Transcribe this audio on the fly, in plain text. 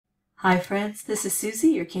Hi friends, this is Susie,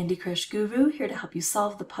 your Candy Crush guru, here to help you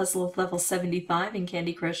solve the puzzle of level 75 in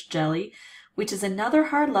Candy Crush Jelly, which is another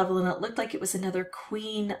hard level, and it looked like it was another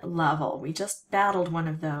queen level. We just battled one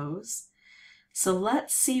of those. So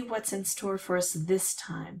let's see what's in store for us this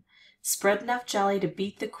time. Spread enough jelly to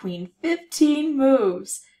beat the queen. 15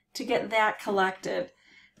 moves to get that collected.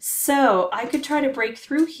 So I could try to break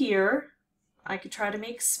through here. I could try to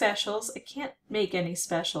make specials. I can't make any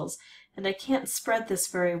specials. And I can't spread this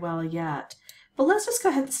very well yet. But let's just go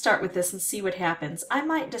ahead and start with this and see what happens. I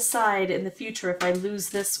might decide in the future if I lose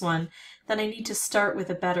this one, then I need to start with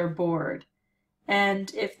a better board.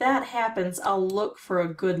 And if that happens, I'll look for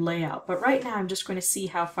a good layout. But right now I'm just going to see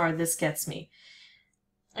how far this gets me.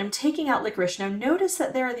 I'm taking out licorice. Now notice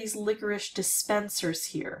that there are these licorice dispensers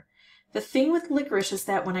here. The thing with licorice is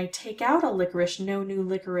that when I take out a licorice, no new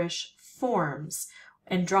licorice forms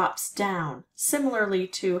and drops down, similarly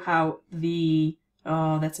to how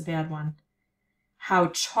that's a bad one, how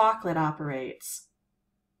chocolate operates.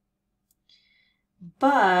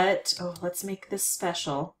 But, let's make this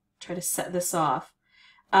special, try to set this off.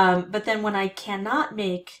 But then when I cannot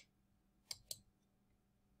make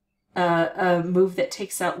a move that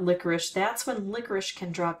takes out licorice, that's when licorice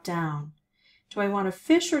can drop down. Do I want a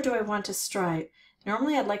fish or do I want a stripe?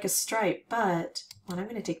 Normally I'd like a stripe, but, I'm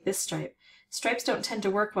going to take this stripe. Stripes don't tend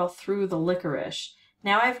to work well through the licorice.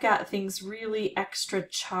 Now I've got things really extra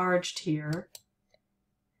charged here.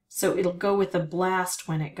 So it'll go with the blast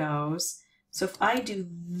when it goes. So if I do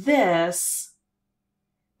this,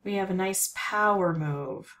 we have a nice power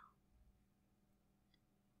move.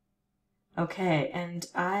 Okay, and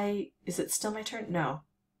is it still my turn? No.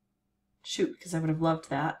 Shoot, because I would have loved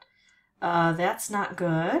that. That's not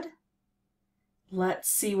good. Let's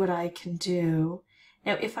see what I can do.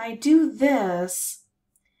 Now, if I do this,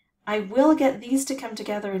 I will get these to come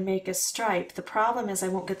together and make a stripe. The problem is I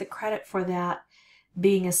won't get the credit for that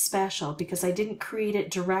being a special because I didn't create it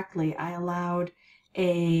directly. I allowed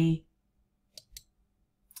a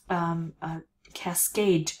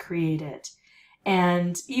cascade to create it.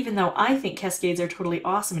 And even though I think cascades are totally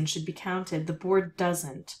awesome and should be counted, the board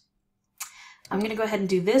doesn't. I'm going to go ahead and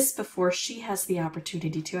do this before she has the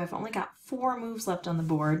opportunity to. I've only got 4 moves left on the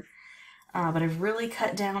board. But I've really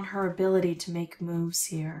cut down her ability to make moves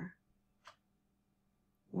here.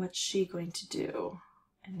 What's she going to do?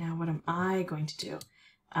 And now what am I going to do?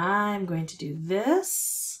 I'm going to do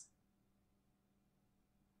this.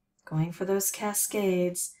 Going for those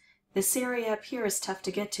cascades. This area up here is tough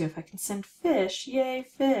to get to. If I can send fish, yay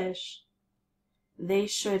fish. They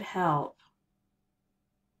should help.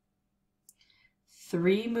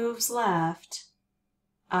 3 moves left.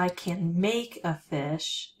 I can make a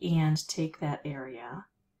fish and take that area.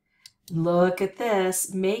 Look at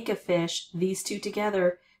this. Make a fish. These 2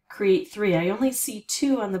 together create 3. I only see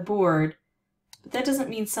 2 on the board, but that doesn't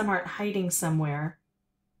mean some aren't hiding somewhere.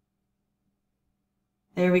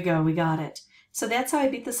 There we go. We got it. So that's how I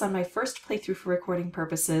beat this on my first playthrough for recording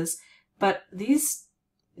purposes, but these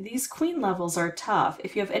queen levels are tough.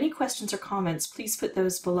 If you have any questions or comments, please put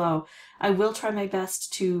those below. I will try my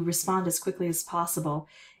best to respond as quickly as possible.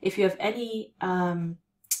 If you have any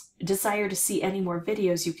desire to see any more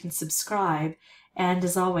videos, you can subscribe. And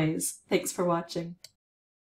as always, thanks for watching.